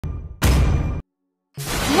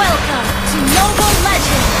Welcome to Mobile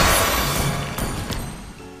Legends!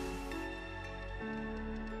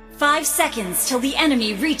 5 seconds till the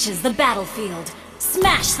enemy reaches the battlefield.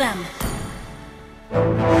 Smash them!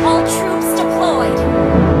 All troops deployed!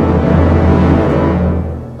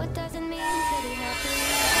 What does it mean to be happy?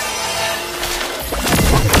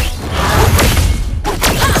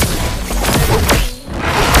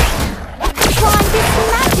 Try this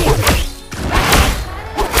magic!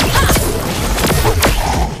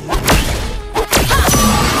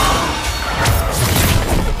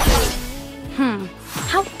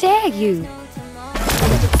 How dare you?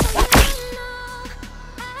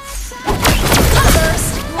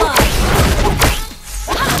 First blood!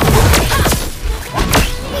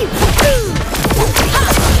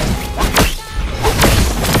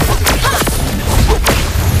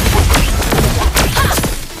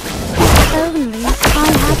 Only I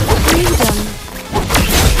had freedom.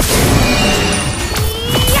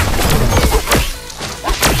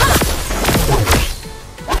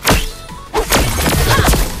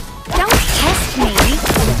 Don't test me.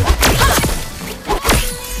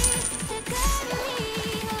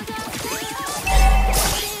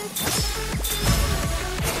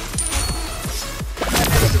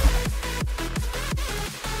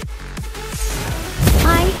 I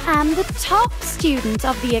am the top student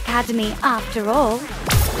of the academy after all.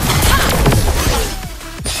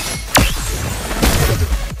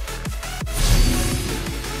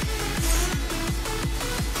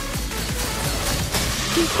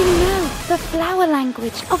 Do you know the flower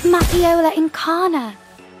language of Mapiola Incana?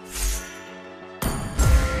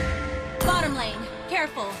 Bottom lane,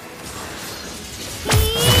 careful!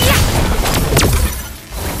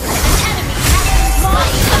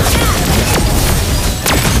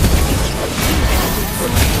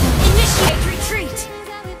 Initiate retreat!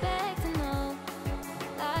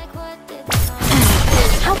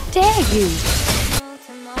 How dare you?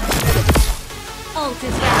 Ult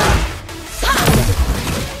is ready.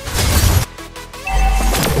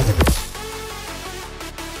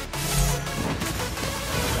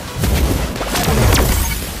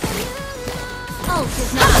 Ult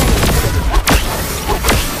is not ready.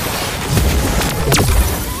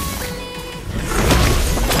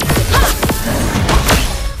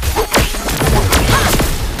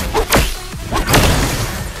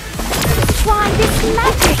 Try this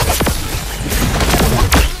magic!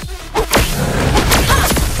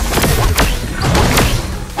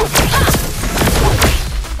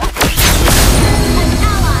 An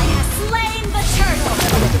ally has slain the turtle.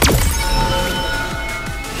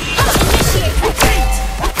 Initiate retreat.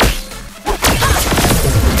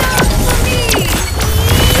 Not for me.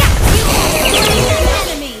 You slain an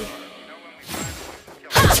enemy.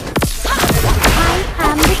 I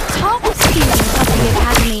am the top student of the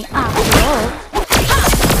academy after all.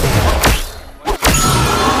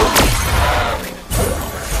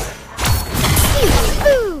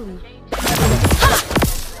 Boom!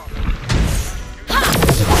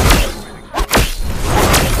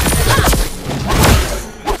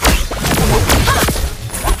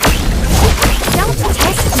 Don't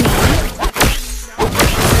test me.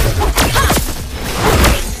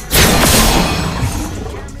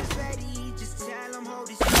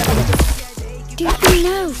 Do you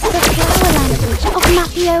know the flower language of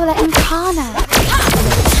Mapiola Incana?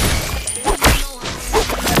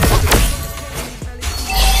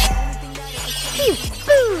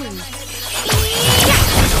 Boom!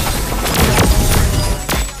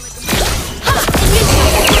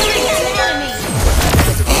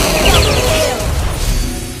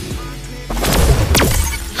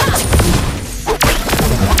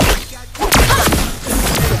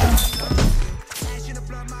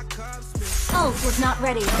 Ult was not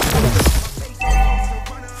ready.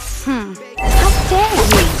 How dare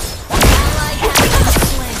you? Ally has been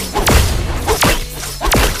slain.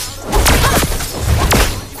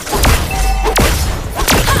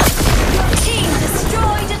 Your team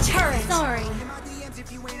destroyed a turret. Sorry.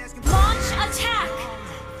 Launch attack.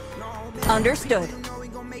 Understood.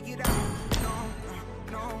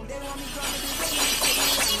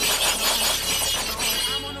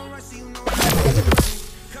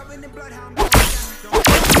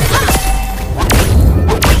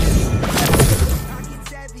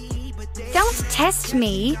 Don't test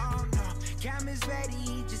me. An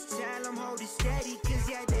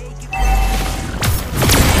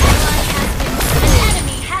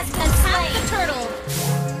enemy has been slain. The turtle.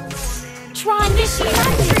 Try initiate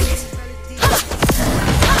retreat.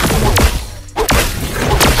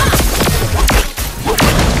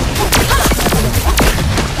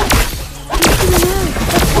 Do you know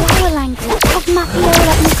the flower language of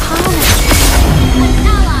Mapiola Incana? An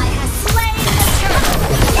ally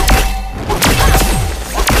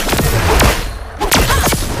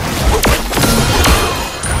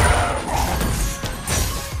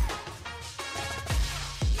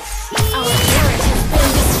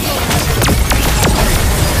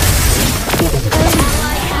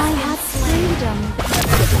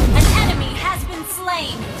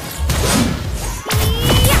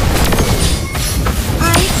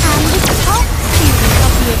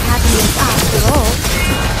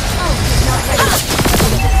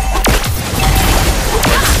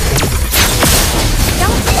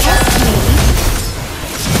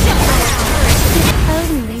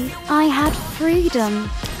freedom.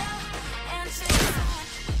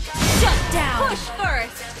 Shut down! Push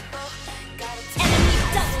first. Enemy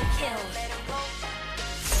double kill!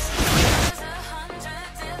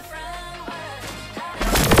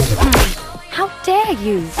 How dare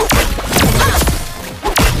you?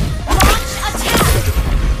 Launch attack!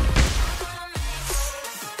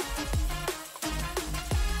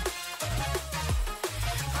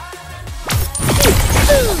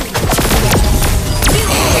 You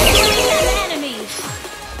have slain an enemy!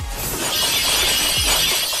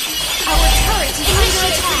 Our turret is under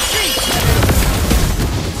attack!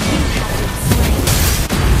 You have been slain.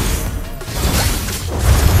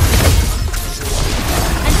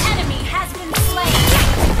 An enemy has been slain!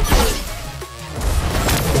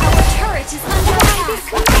 Our turret is under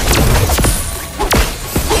attack!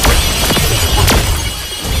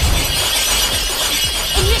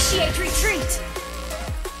 Initiate retreat!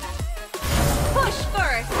 Push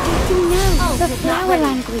first. Do you know the it's not flower ready.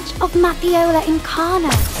 language of Matthiola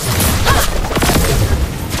Incarna?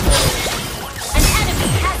 An enemy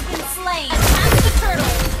has been slain! Attack the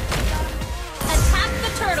turtle! Attack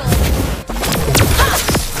the turtle!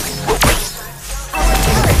 Our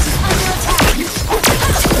turret is under attack!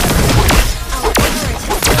 Our turret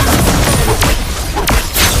has been destroyed!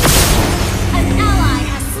 An ally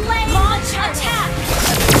has slain! Launch attack!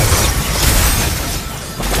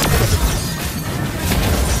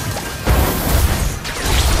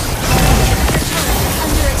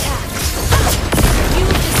 Under attack! You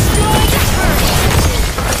destroyed a turret!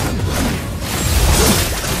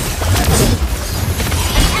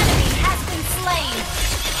 An enemy has been slain!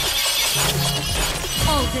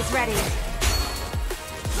 Ult is ready!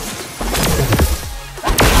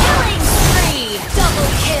 Killing spree! Double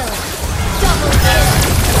kill! Double kill!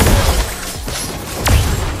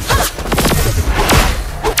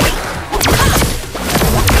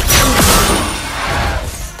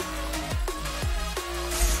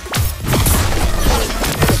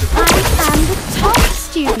 I am the top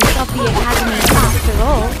student of the Academy after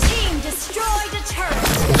all. Team destroyed a turret!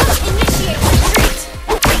 Initiate retreat!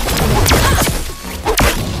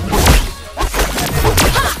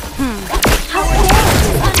 How dare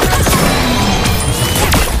you? Under attack!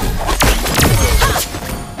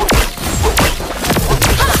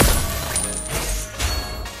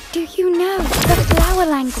 Do you know the flower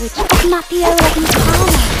language of Matthiola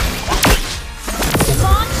Incarna?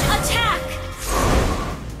 Launch attack!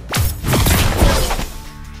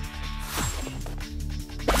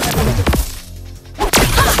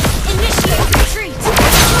 Initiate retreat!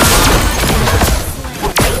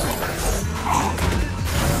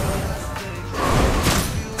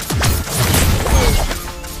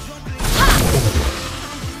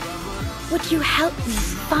 Would you help me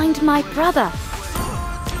find my brother?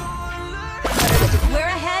 We're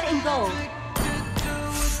ahead in gold.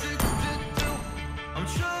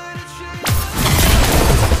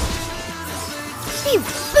 You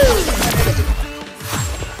fool!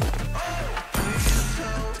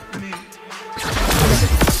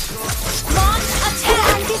 Launch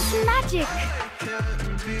attack! And it's magic!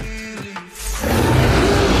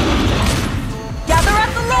 Gather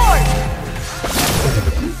at the Lord!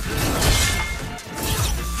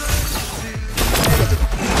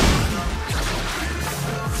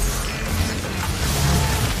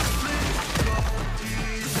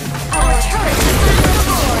 Our turret is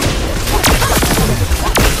underpowered!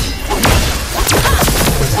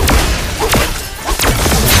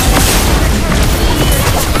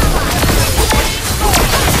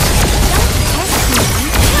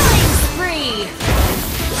 Killing spree!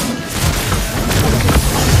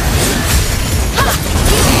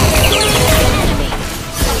 Enemy!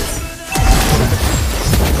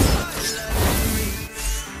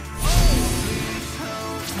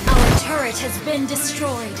 Our turret has been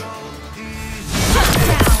destroyed. Shut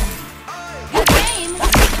down! Good game!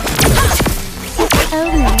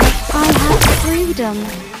 Only I have freedom.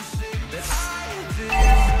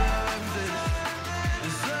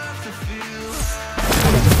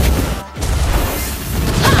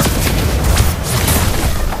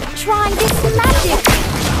 Try this magic!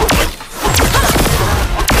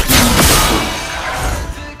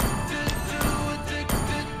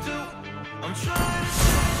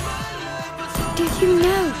 Do you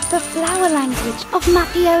know the flower language of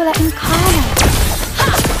Matthiola Incarna?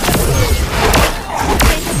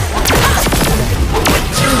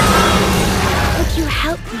 Would you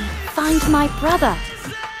help me find my brother?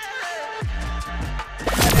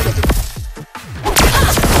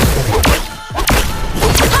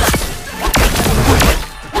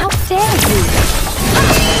 How dare you!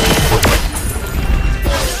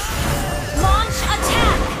 Launch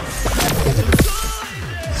attack!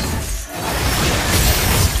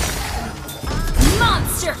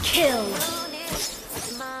 Monster kill!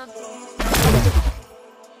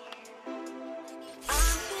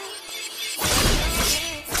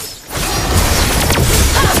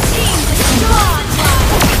 Team destroyed!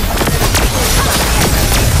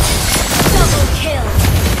 Double kill!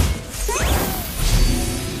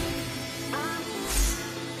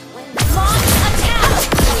 Launch attack!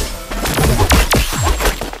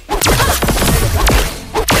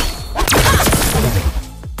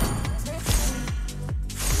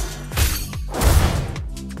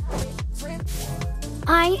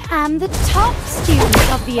 I am the top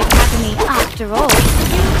student of the academy after all.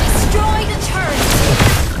 You destroy the turret!